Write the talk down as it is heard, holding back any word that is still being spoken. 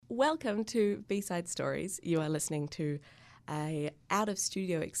Welcome to B-Side Stories. You are listening to a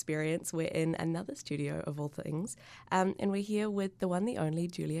out-of-studio experience. We're in another studio, of all things, and we're here with the one, the only,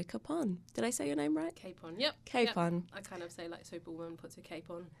 Julia Capon. Did I say your name right? Capon, yep. Capon. Yep. I kind of say like Superwoman puts her cape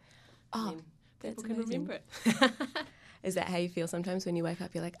on. Oh, people that's can amazing. remember it. Is that how you feel sometimes when you wake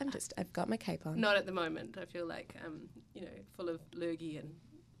up? You're like, I've got my cape on. Not at the moment. I feel like, full of lurgy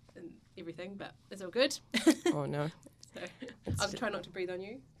and everything, but it's all good. Oh, no. So I'll try not to breathe on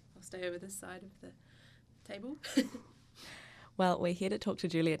you. I'll stay over this side of the table. Well, we're here to talk to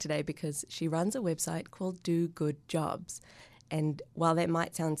Julia today because she runs a website called Do Good Jobs. And while that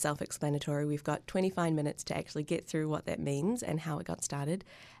might sound self-explanatory, we've got 25 minutes to actually get through what that means and how it got started.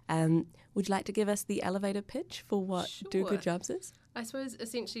 Would you like to give us the elevator pitch for what Do Good Jobs is? I suppose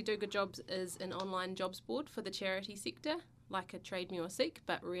essentially Do Good Jobs is an online jobs board for the charity sector, like a Trade Me or Seek,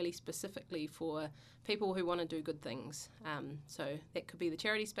 but really specifically for people who want to do good things. So that could be the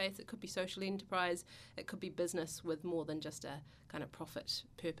charity space, it could be social enterprise, it could be business with more than just a kind of profit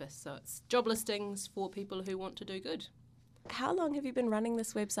purpose. So it's job listings for people who want to do good. How long have you been running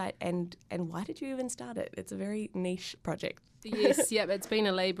this website and why did you even start it? It's a very niche project. Yes, yeah, it's been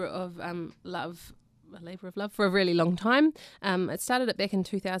a labour of love for a really long time. It started it back in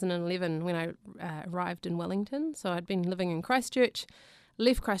 2011 when I arrived in Wellington. So I'd been living in Christchurch,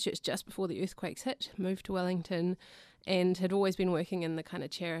 left Christchurch just before the earthquakes hit, moved to Wellington, and had always been working in the kind of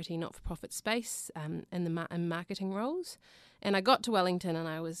charity, not-for-profit space in marketing roles. And I got to Wellington and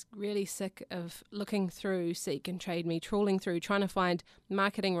I was really sick of looking through Seek and Trade Me, trawling through, trying to find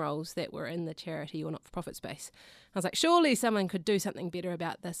marketing roles that were in the charity or not-for-profit space. I was like, surely someone could do something better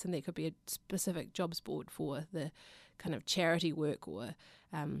about this and there could be a specific jobs board for the kind of charity work or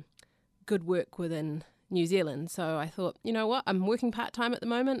good work within New Zealand. So I thought, you know what, I'm working part-time at the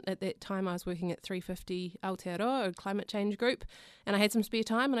moment. At that time I was working at 350 Aotearoa, a climate change group, and I had some spare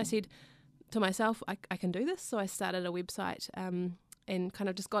time and I said to myself, I can do this. So I started a website and kind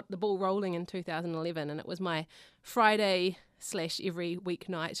of just got the ball rolling in 2011, and it was my Friday / every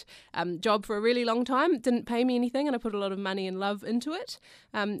weeknight job for a really long time. It didn't pay me anything and I put a lot of money and love into it.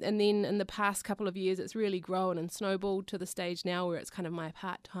 And then in the past couple of years it's really grown and snowballed to the stage now where it's kind of my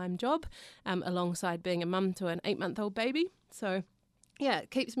part-time job alongside being a mum to an 8-month-old baby. So yeah,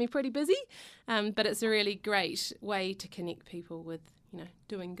 it keeps me pretty busy, but it's a really great way to connect people with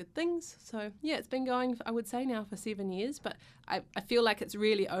doing good things. So yeah, it's been going, I would say now for 7 years, but I feel like it's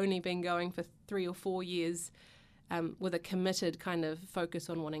really only been going for 3 or 4 years with a committed kind of focus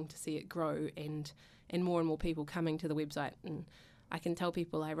on wanting to see it grow and more and more people coming to the website. And I can tell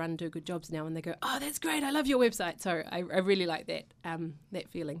people I run Do Good Jobs now and they go, oh, that's great, I love your website. So I really like that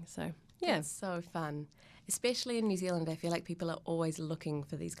feeling. So yeah. It's so fun. Especially in New Zealand, I feel like people are always looking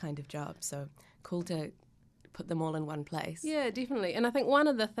for these kind of jobs. So cool to put them all in one place. Yeah, definitely. And I think one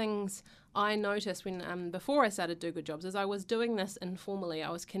of the things I noticed when before I started Do Good Jobs is I was doing this informally. I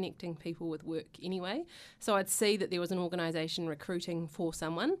was connecting people with work anyway. So I'd see that there was an organisation recruiting for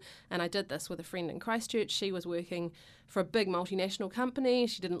someone, and I did this with a friend in Christchurch. She was working for a big multinational company.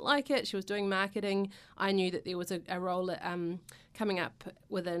 She didn't like it. She was doing marketing. I knew that there was a role coming up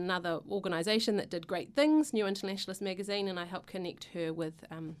with another organisation that did great things, New Internationalist magazine, and I helped connect her with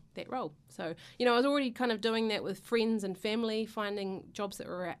that role. So, I was already kind of doing that with friends and family, finding jobs that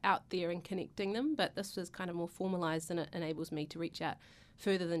were out there and connecting them, but this was kind of more formalised and it enables me to reach out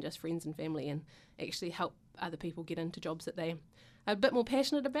further than just friends and family and actually help other people get into jobs that they are a bit more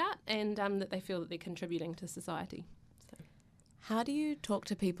passionate about and that they feel that they're contributing to society. So. How do you talk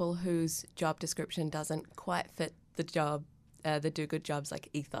to people whose job description doesn't quite fit the job, the Do Good Jobs like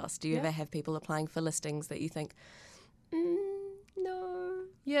ethos? Do you ever have people applying for listings that you think, no?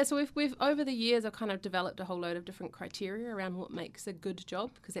 Yeah, so we've over the years I've kind of developed a whole load of different criteria around what makes a good job,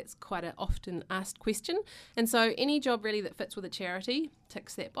 because that's quite an often asked question. And so any job really that fits with a charity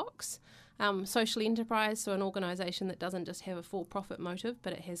ticks that box. Social enterprise, so an organisation that doesn't just have a for-profit motive,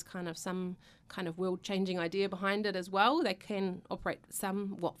 but it has kind of some kind of world-changing idea behind it as well. They can operate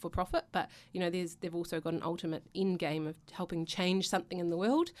somewhat for profit, but they've also got an ultimate end game of helping change something in the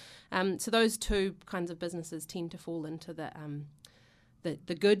world. So those two kinds of businesses tend to fall into the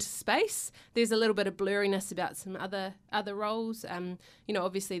good space. There's a little bit of blurriness about some other roles.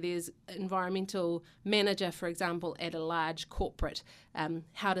 Obviously there's environmental manager, for example, at a large corporate.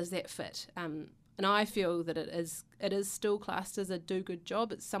 How does that fit? And I feel that it is still classed as a do good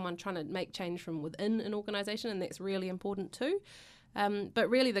job. It's someone trying to make change from within an organisation, and that's really important too.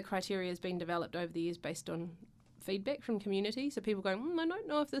 But really the criteria has been developed over the years based on feedback from community. So people going, I don't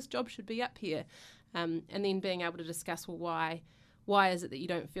know if this job should be up here. And then being able to discuss, well, why why is it that you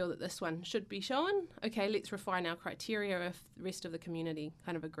don't feel that this one should be shown? Okay, let's refine our criteria if the rest of the community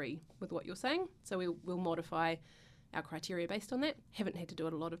kind of agree with what you're saying. So we'll modify our criteria based on that. Haven't had to do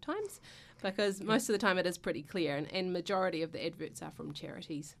it a lot of times because most of the time it is pretty clear, and majority of the adverts are from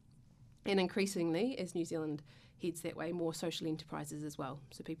charities. And increasingly, as New Zealand heads that way, more social enterprises as well.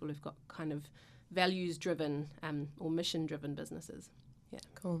 So people who've got kind of values-driven or mission-driven businesses. Yeah.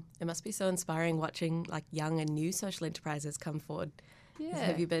 Cool. It must be so inspiring watching like young and new social enterprises come forward.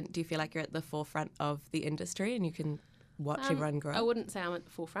 Yeah. Do you feel like you're at the forefront of the industry and you can watch everyone grow? I wouldn't say I'm at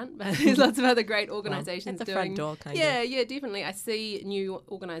the forefront, but there's lots of other great organisations at the doing... front door, kind of. Yeah, definitely. I see new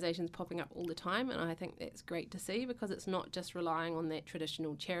organisations popping up all the time, and I think that's great to see because it's not just relying on that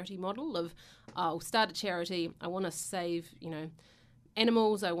traditional charity model of, I'll start a charity, I want to save,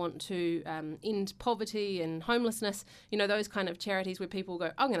 animals, I want to end poverty and homelessness, those kind of charities where people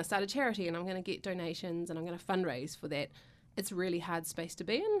go, I'm going to start a charity and I'm going to get donations and I'm going to fundraise for that. It's a really hard space to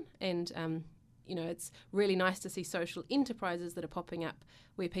be in, and it's really nice to see social enterprises that are popping up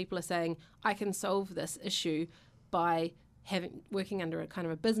where people are saying, I can solve this issue by working under a kind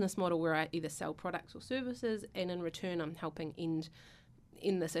of a business model where I either sell products or services, and in return I'm helping end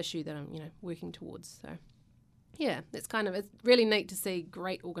this issue that I'm working towards. So yeah, it's really neat to see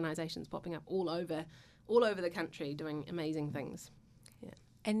great organisations popping up all over the country doing amazing things. Yeah.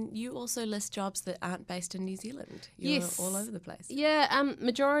 And you also list jobs that aren't based in New Zealand. You're all over the place. Yeah,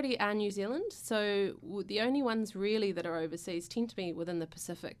 majority are New Zealand. So the only ones really that are overseas tend to be within the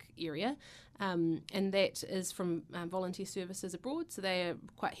Pacific area. And that is from volunteer services abroad. So they are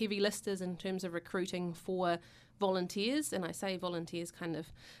quite heavy listers in terms of recruiting for volunteers. And I say volunteers kind of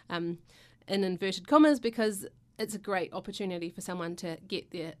in inverted commas because it's a great opportunity for someone to get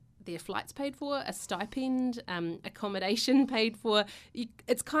their flights paid for, a stipend, accommodation paid for.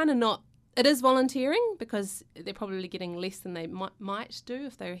 It's kind of not, it is volunteering because they're probably getting less than they might do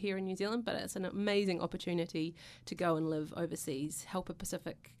if they were here in New Zealand, but it's an amazing opportunity to go and live overseas, help a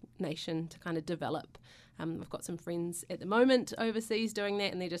Pacific nation to kind of develop. I've got some friends at the moment overseas doing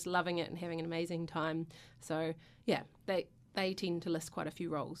that, and they're just loving it and having an amazing time. So yeah, they tend to list quite a few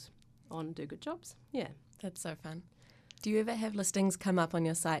roles on Do Good Jobs. Yeah. That's so fun. Do you ever have listings come up on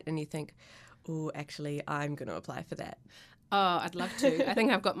your site and you think, oh, actually, I'm going to apply for that? Oh, I'd love to. I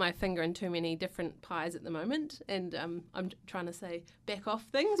think I've got my finger in too many different pies at the moment, and I'm trying to say back off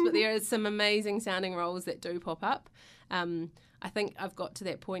things, but there is some amazing sounding roles that do pop up. I think I've got to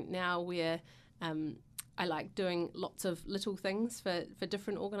that point now where I like doing lots of little things for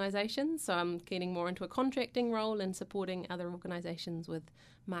different organisations, so I'm getting more into a contracting role and supporting other organisations with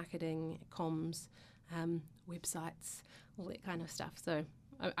marketing, comms, websites, all that kind of stuff. So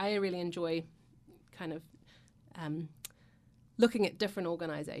I really enjoy kind of looking at different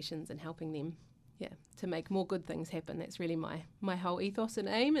organisations and helping them, to make more good things happen. That's really my whole ethos and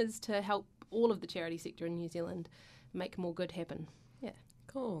aim, is to help all of the charity sector in New Zealand make more good happen. Yeah.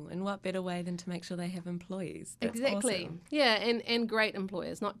 Cool. And what better way than to make sure they have employees? That's exactly. Awesome. Yeah, and great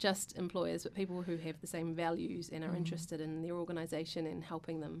employers, not just employers, but people who have the same values and are interested in their organisation and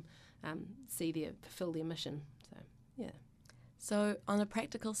helping them fulfill their mission. So, yeah. So on a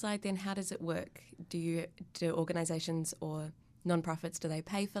practical side then, how does it work? Do organisations or non-profits, do they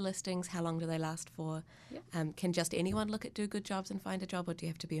pay for listings? How long do they last for? Yep. Can just anyone look at Do Good Jobs and find a job, or do you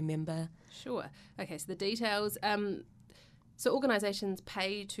have to be a member? Sure. Okay, so the details. So organisations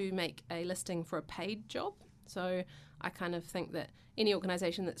pay to make a listing for a paid job. So I kind of think that any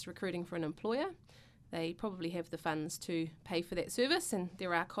organisation that's recruiting for an employer, they probably have the funds to pay for that service, and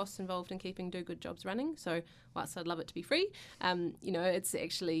there are costs involved in keeping Do Good Jobs running. So whilst I'd love it to be free, it's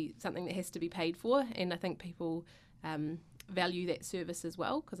actually something that has to be paid for, and I think people value that service as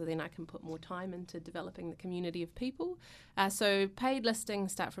well, because then I can put more time into developing the community of people. So paid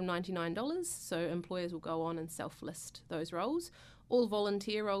listings start from $99, so employers will go on and self-list those roles. All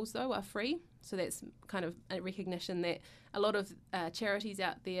volunteer roles, though, are free, so that's kind of a recognition that a lot of charities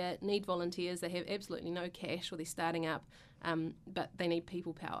out there need volunteers. They have absolutely no cash, or they're starting up, but they need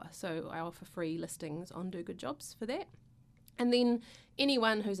people power. So I offer free listings on Do Good Jobs for that. And then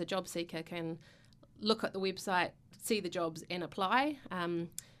anyone who's a job seeker can look at the website, see the jobs and apply.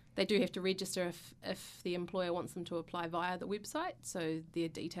 They do have to register if the employer wants them to apply via the website, so their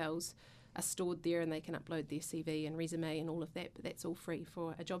details are stored there and they can upload their CV and resume and all of that, but that's all free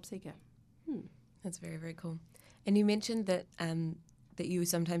for a job seeker. That's very, very cool. And you mentioned that that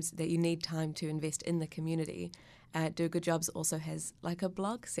you need time to invest in the community. Do Good Jobs also has like a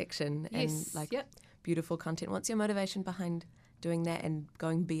blog section and beautiful content. What's your motivation behind doing that and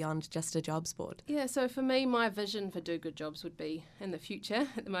going beyond just a jobs board? Yeah, so for me, my vision for Do Good Jobs would be in the future.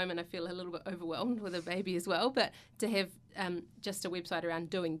 At the moment, I feel a little bit overwhelmed with a baby as well, but to have just a website around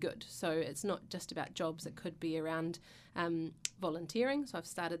doing good. So it's not just about jobs. It could be around volunteering. So I've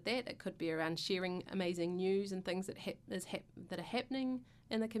started that. It could be around sharing amazing news and things that are happening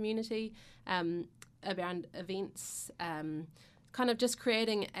in the community, around events, kind of just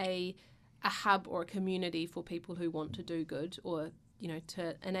creating a hub or a community for people who want to do good, or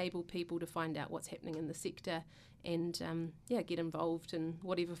to enable people to find out what's happening in the sector and get involved in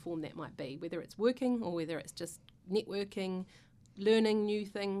whatever form that might be, whether it's working or whether it's just networking, learning new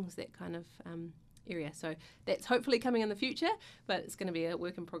things, that kind of area. So that's hopefully coming in the future, but it's going to be a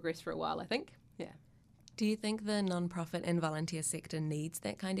work in progress for a while, I think. Yeah. Do you think the non-profit and volunteer sector needs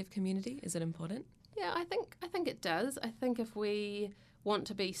that kind of community? Is it important? Yeah, I think it does. I think if we want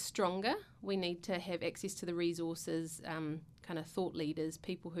to be stronger, we need to have access to the resources, kind of thought leaders,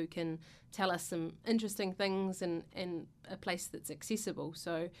 people who can tell us some interesting things in a place that's accessible.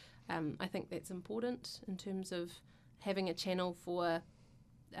 So I think that's important in terms of having a channel for,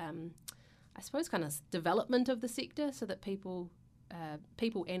 I suppose, kind of development of the sector, so that people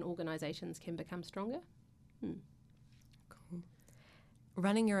and organisations can become stronger. Cool.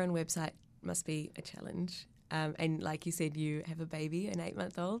 Running your own website must be a challenge. And like you said, you have a baby, an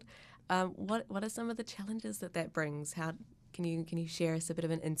 8-month-old. What are some of the challenges that brings? How can you share us a bit of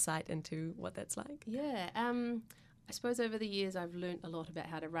an insight into what that's like? Yeah, I suppose over the years I've learnt a lot about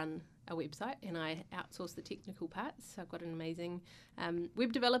how to run a website, and I outsource the technical parts. So I've got an amazing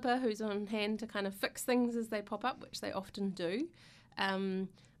web developer who's on hand to kind of fix things as they pop up, which they often do.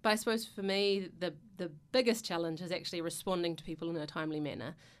 But I suppose for me, the biggest challenge is actually responding to people in a timely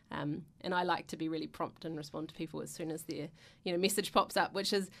manner. And I like to be really prompt and respond to people as soon as their message pops up,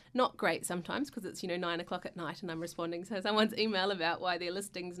 which is not great sometimes because it's 9 o'clock at night and I'm responding to someone's email about why their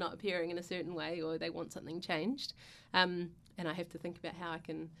listing's not appearing in a certain way or they want something changed. And I have to think about how I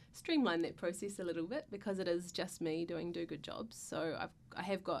can streamline that process a little bit, because it is just me doing Do Good Jobs. So I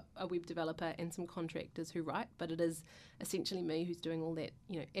have got a web developer and some contractors who write, but it is essentially me who's doing all that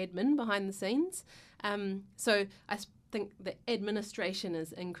admin behind the scenes. So I think the administration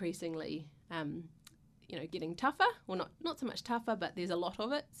is increasingly getting tougher, or not so much tougher, but there's a lot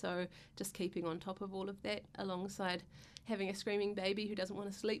of it. So just keeping on top of all of that, alongside having a screaming baby who doesn't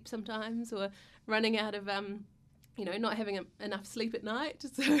want to sleep sometimes, or running out of not having enough sleep at night.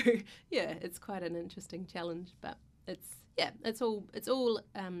 So yeah, it's quite an interesting challenge, but it's all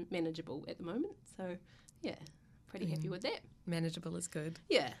manageable at the moment. So yeah, pretty happy with that. Manageable is good.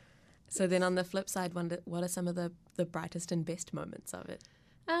 Yeah. So then on the flip side, what are some of the brightest and best moments of it?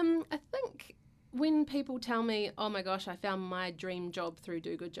 I think when people tell me, oh my gosh, I found my dream job through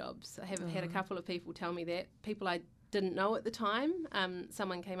Do Good Jobs. I have had a couple of people tell me that. People I didn't know at the time.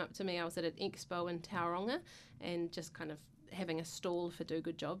 Someone came up to me, I was at an expo in Tauranga, and just kind of having a stall for Do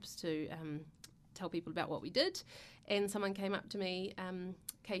Good Jobs to tell people about what we did. And someone came up to me,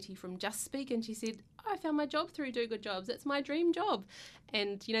 Katie from Just Speak, and she said, I found my job through Do Good Jobs. It's my dream job.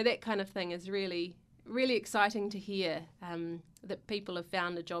 And, that kind of thing is really, really exciting to hear, that people have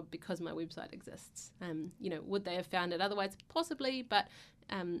found a job because my website exists. Would they have found it otherwise? Possibly, but,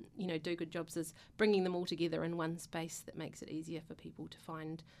 Do Good Jobs is bringing them all together in one space that makes it easier for people to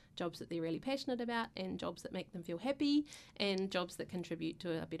find jobs that they're really passionate about, and jobs that make them feel happy, and jobs that contribute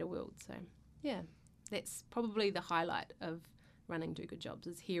to a better world. So, yeah, that's probably the highlight of running Do Good Jobs,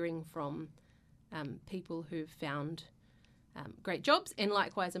 is hearing from people who've found great jobs, and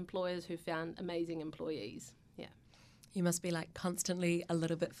likewise employers who've found amazing employees. Yeah. You must be constantly a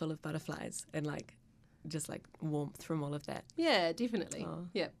little bit full of butterflies and just warmth from all of that. Yeah, definitely. Oh.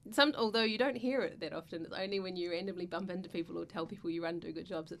 Yeah. Although you don't hear it that often, it's only when you randomly bump into people or tell people you run Do Good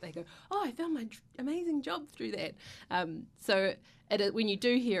Jobs that they go, oh, I found my amazing job through that. So when you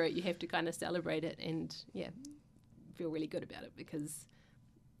do hear it, you have to kind of celebrate it and, feel really good about it, because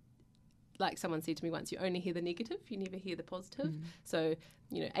like someone said to me once, you only hear the negative, you never hear the positive. Mm. So,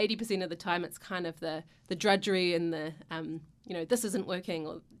 80% of the time it's kind of the drudgery and the, this isn't working,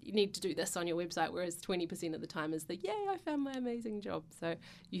 or you need to do this on your website, whereas 20% of the time is the, yay, I found my amazing job. So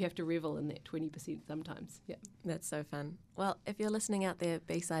you have to revel in that 20% sometimes. Yeah. That's so fun. Well, if you're listening out there,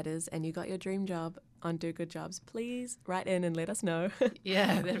 B-siders, and you got your dream job on Do Good Jobs, please write in and let us know.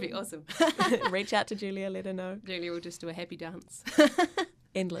 Yeah, that'd be awesome. Reach out to Julia, let her know. Julia will just do a happy dance.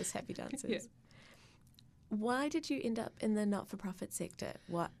 Endless happy dances. Yeah. Why did you end up in the not-for-profit sector?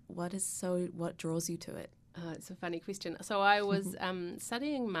 What draws you to it? It's a funny question. So I was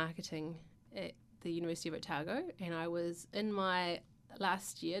studying marketing at the University of Otago, and I was in my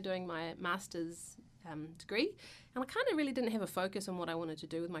last year doing my master's degree. And I kind of really didn't have a focus on what I wanted to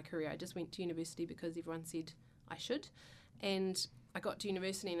do with my career. I just went to university because everyone said I should. And I got to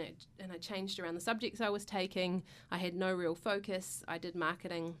university and I changed around the subjects I was taking. I had no real focus. I did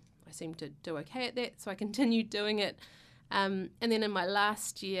marketing. I seemed to do okay at that, so I continued doing it. And then in my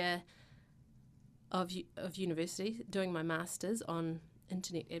last year of university, doing my master's on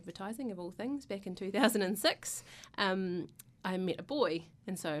internet advertising, of all things, back in 2006, I met a boy.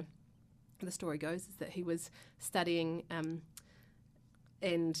 And so the story goes is that he was studying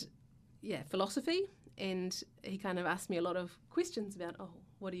philosophy, and he kind of asked me a lot of questions about,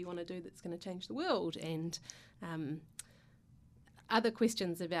 what do you want to do that's going to change the world? And other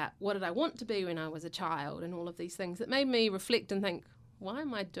questions about what did I want to be when I was a child, and all of these things that made me reflect and think, why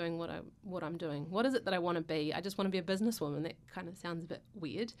am I doing what I'm doing? What is it that I want to be? I just want to be a businesswoman. That kind of sounds a bit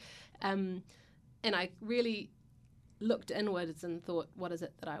weird. And I really looked inwards and thought, what is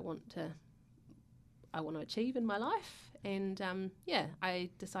it that I want to achieve in my life? And I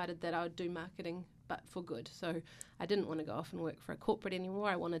decided that I would do marketing, but for good. So I didn't want to go off and work for a corporate anymore.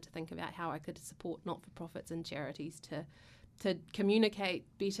 I wanted to think about how I could support not-for-profits and charities to communicate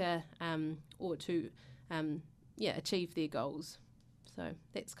better or to achieve their goals. So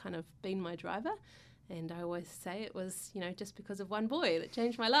that's kind of been my driver. And I always say it was, just because of one boy that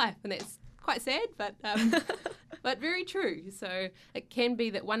changed my life. And that's quite sad, but but very true. So it can be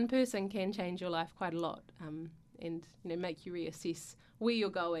that one person can change your life quite a lot, and make you reassess where you're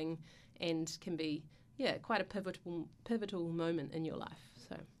going, and can be quite a pivotal moment in your life.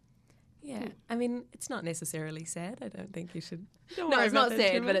 So yeah, I mean, it's not necessarily sad. I don't think you should. No, it's not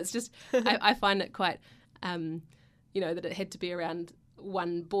sad, but it's just I find it quite that it had to be around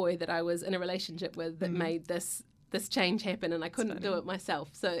one boy that I was in a relationship with that made this change happen, and I couldn't do it myself.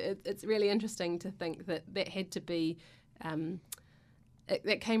 So it's really interesting to think that had to be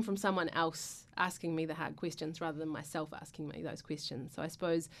that came from someone else asking me the hard questions rather than myself asking me those questions. So I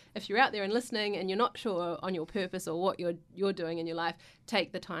suppose if you're out there and listening and you're not sure on your purpose or what you're doing in your life,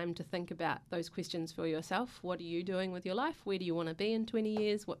 take the time to think about those questions for yourself. What are you doing with your life? Where do you want to be in 20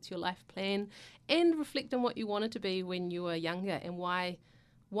 years? What's your life plan? And reflect on what you wanted to be when you were younger and why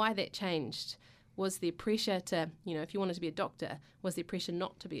that changed. Was there pressure to, if you wanted to be a doctor, was there pressure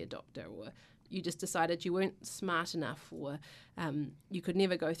not to be a doctor? Or you just decided you weren't smart enough, or you could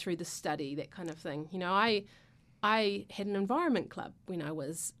never go through the study, that kind of thing. I had an environment club when I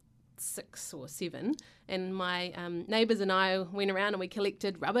was 6 or 7, and my neighbours and I went around and we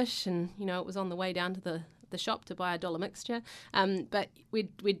collected rubbish, and it was on the way down to the shop to buy a $1 mixture. But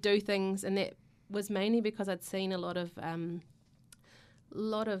we'd do things, and that was mainly because I'd seen a lot of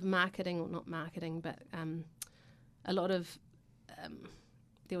marketing, or not marketing, but a lot of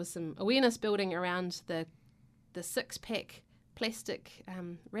there was some awareness building around the 6-pack plastic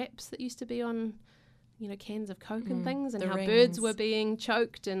wraps that used to be on cans of Coke and things, and how rings. Birds were being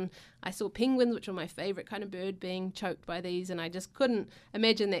choked, and I saw penguins, which were my favourite kind of bird, being choked by these, and I just couldn't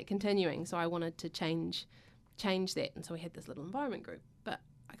imagine that continuing, so I wanted to change that, and so we had this little environment group. But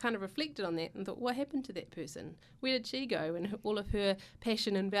I kind of reflected on that and thought, what happened to that person? Where did she go? And all of her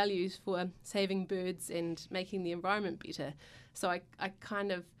passion and values for saving birds and making the environment better. So I kind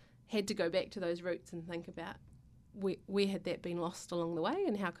of had to go back to those roots and think about where had that been lost along the way,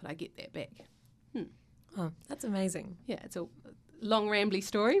 and how could I get that back? Oh, that's amazing. Yeah, it's a long, rambly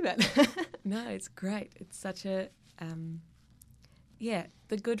story, but... No, it's great. It's such a...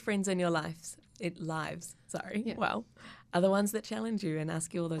 the good friends in your lives, are the ones that challenge you and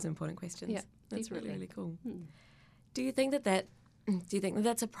ask you all those important questions. Yeah, that's definitely. really, really cool. Do you think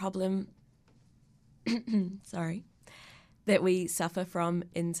that's a problem, sorry, that we suffer from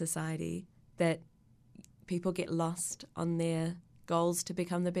in society, that people get lost on their goals to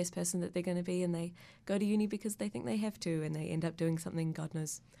become the best person that they're going to be, and they go to uni because they think they have to, and they end up doing something, God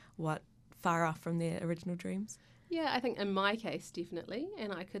knows what, far off from their original dreams? Yeah, I think in my case, definitely,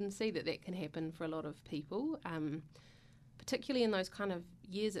 and I can see that can happen for a lot of people, particularly in those kind of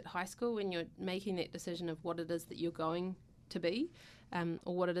years at high school when you're making that decision of what it is that you're going to be,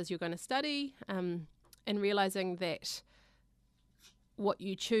 or what it is you're going to study, and realising that what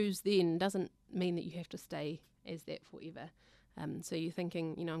you choose then doesn't mean that you have to stay as that forever. So you're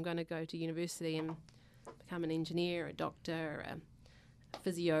thinking, I'm going to go to university and become an engineer, a doctor, a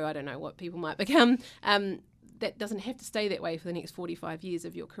physio, I don't know what people might become. That doesn't have to stay that way for the next 45 years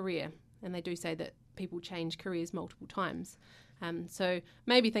of your career. And they do say that people change careers multiple times. So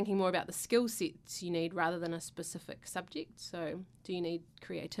maybe thinking more about the skill sets you need rather than a specific subject. So do you need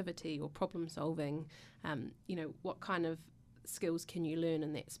creativity or problem solving? What kind of skills can you learn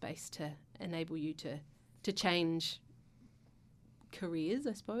in that space to enable you to change careers,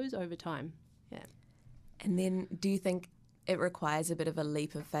 I suppose, over time? Yeah. And then do you think it requires a bit of a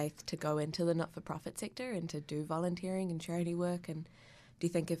leap of faith to go into the not-for-profit sector and to do volunteering and charity work? And do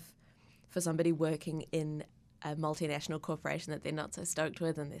you think if for somebody working in a multinational corporation that they're not so stoked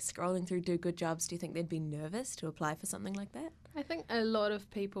with and they're scrolling through Do Good Jobs, do you think they'd be nervous to apply for something like that? I think a lot of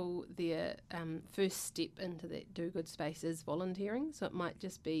people, their first step into that do good space is volunteering. So it might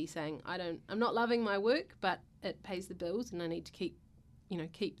just be saying, I'm not loving my work, but it pays the bills and I need to keep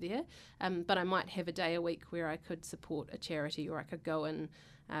there. But I might have a day a week where I could support a charity, or I could go in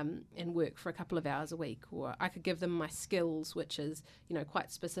and work for a couple of hours a week, or I could give them my skills, which is,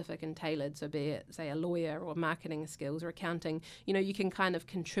 quite specific and tailored. So be it, say, a lawyer or marketing skills or accounting, you can kind of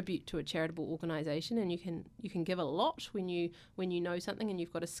contribute to a charitable organisation, and you can give a lot when you know something and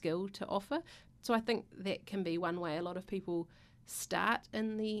you've got a skill to offer. So I think that can be one way a lot of people start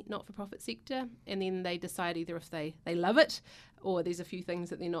in the not-for-profit sector, and then they decide either if they love it or there's a few things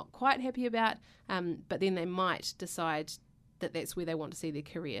that they're not quite happy about, but then they might decide that that's where they want to see their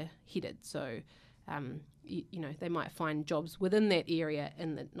career headed. So, they might find jobs within that area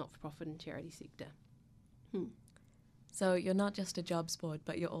in the not-for-profit and charity sector. So you're not just a jobs board,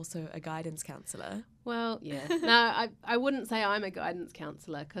 but you're also a guidance counsellor. Well, yeah. No, I wouldn't say I'm a guidance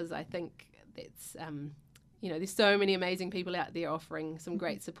counsellor, because I think that's... there's so many amazing people out there offering some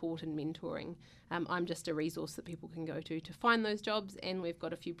great support and mentoring. I'm just a resource that people can go to find those jobs, and we've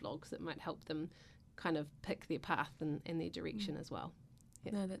got a few blogs that might help them kind of pick their path and their direction as well.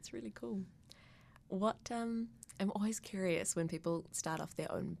 Yeah. No, that's really cool. I'm always curious when people start off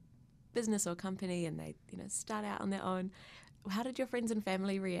their own business or company and they, start out on their own. How did your friends and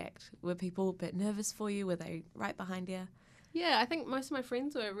family react? Were people a bit nervous for you? Were they right behind you? Yeah, I think most of my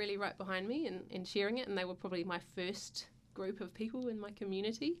friends were really right behind me and sharing it, and they were probably my first group of people in my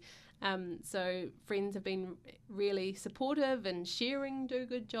community. So friends have been really supportive and sharing Do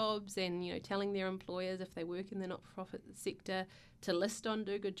Good Jobs, and telling their employers if they work in the not-for-profit sector to list on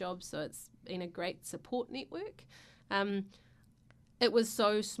Do Good Jobs. So it's been a great support network. It was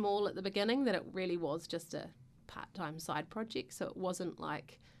so small at the beginning that it really was just a part-time side project. So it wasn't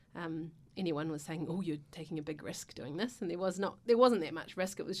like anyone was saying, "Oh, you're taking a big risk doing this," and there wasn't that much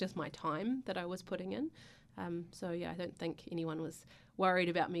risk. It was just my time that I was putting in. So yeah, I don't think anyone was worried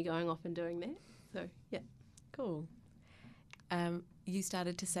about me going off and doing that. So yeah, cool. You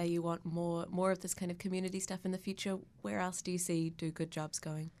started to say you want more of this kind of community stuff in the future. Where else do you see Do Good Jobs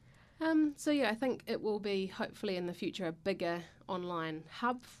going? So yeah, I think it will be hopefully in the future a bigger online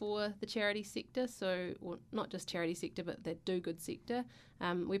hub for the charity sector. So not just charity sector, but the Do Good sector,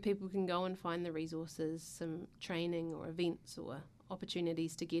 where people can go and find the resources, some training or events or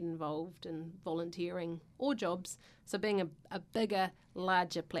opportunities to get involved in volunteering or jobs. So being a bigger,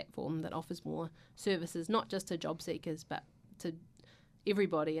 larger platform that offers more services, not just to job seekers, but to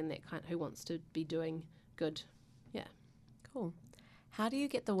everybody in that kind who wants to be doing good. Yeah. Cool. How do you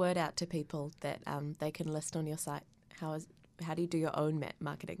get the word out to people that they can list on your site? How do you do your own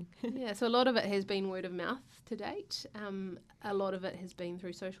marketing? Yeah, so a lot of it has been word of mouth to date. A lot of it has been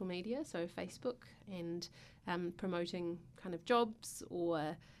through social media, so Facebook, and promoting kind of jobs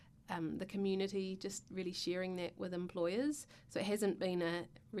or the community, just really sharing that with employers. So it hasn't been a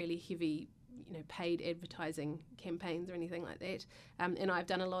really heavy, paid advertising campaigns or anything like that. And I've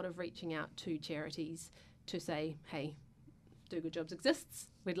done a lot of reaching out to charities to say, hey, Do Good Jobs exists.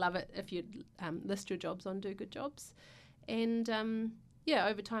 We'd love it if you'd list your jobs on Do Good Jobs. And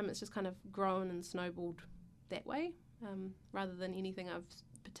over time it's just kind of grown and snowballed that way, rather than anything I've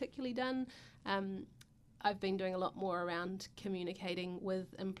particularly done. I've been doing a lot more around communicating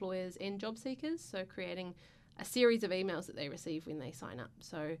with employers and job seekers, so creating a series of emails that they receive when they sign up.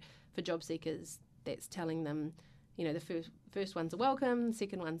 So for job seekers, that's telling them, the first one's a welcome, the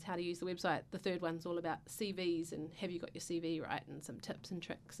second one's how to use the website, the third one's all about CVs and have you got your CV right, and some tips and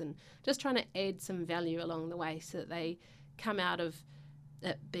tricks, and just trying to add some value along the way so that they come out of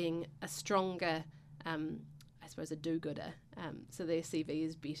it being a stronger, a do-gooder. So their CV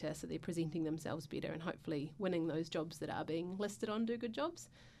is better, so they're presenting themselves better and hopefully winning those jobs that are being listed on Do Good Jobs.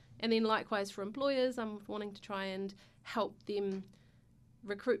 And then likewise for employers, I'm wanting to try and help them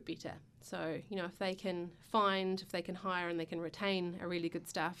recruit better. So, if they can hire and they can retain a really good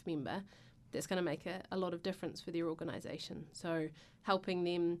staff member, that's going to make a lot of difference for their organisation. So helping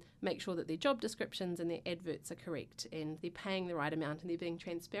them make sure that their job descriptions and their adverts are correct and they're paying the right amount and they're being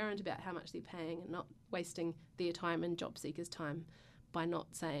transparent about how much they're paying and not wasting their time and job seekers' time by not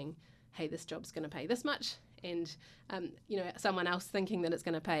saying, hey, this job's going to pay this much, and someone else thinking that it's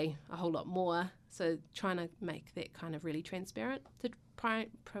going to pay a whole lot more. So trying to make that kind of really transparent, to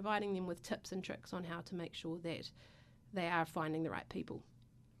providing them with tips and tricks on how to make sure that they are finding the right people.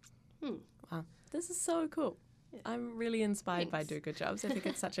 Wow, this is so cool. Yeah. I'm really inspired by Thanks. Do Good Jobs. I think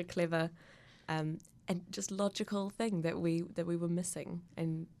it's such a clever and just logical thing that we were missing,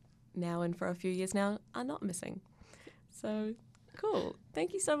 and now and for a few years now are not missing. So cool.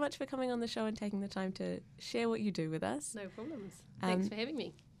 Thank you so much for coming on the show and taking the time to share what you do with us. No problems. Thanks for having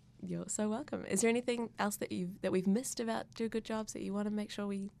me. You're so welcome. Is there anything else that we've missed about Do Good Jobs that you want to make sure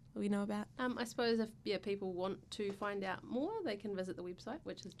we know about? I suppose if people want to find out more, they can visit the website,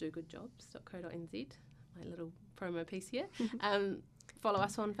 which is dogoodjobs.co.nz. My little promo piece here. Follow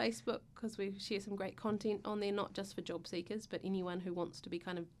us on Facebook because we share some great content on there, not just for job seekers, but anyone who wants to be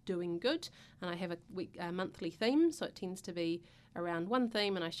kind of doing good. And I have a monthly theme, so it tends to be around one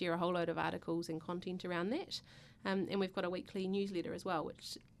theme, and I share a whole load of articles and content around that. And we've got a weekly newsletter as well,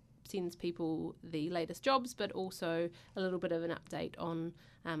 which sends people the latest jobs, but also a little bit of an update on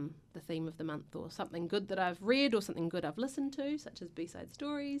the theme of the month, or something good that I've read or something good I've listened to, such as B-Side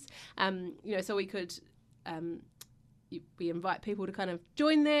Stories. So we could... we invite people to kind of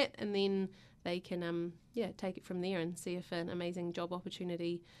join that, and then they can take it from there and see if an amazing job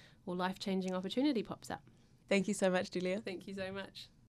opportunity or life-changing opportunity pops up. Thank you so much, Julia. Thank you so much.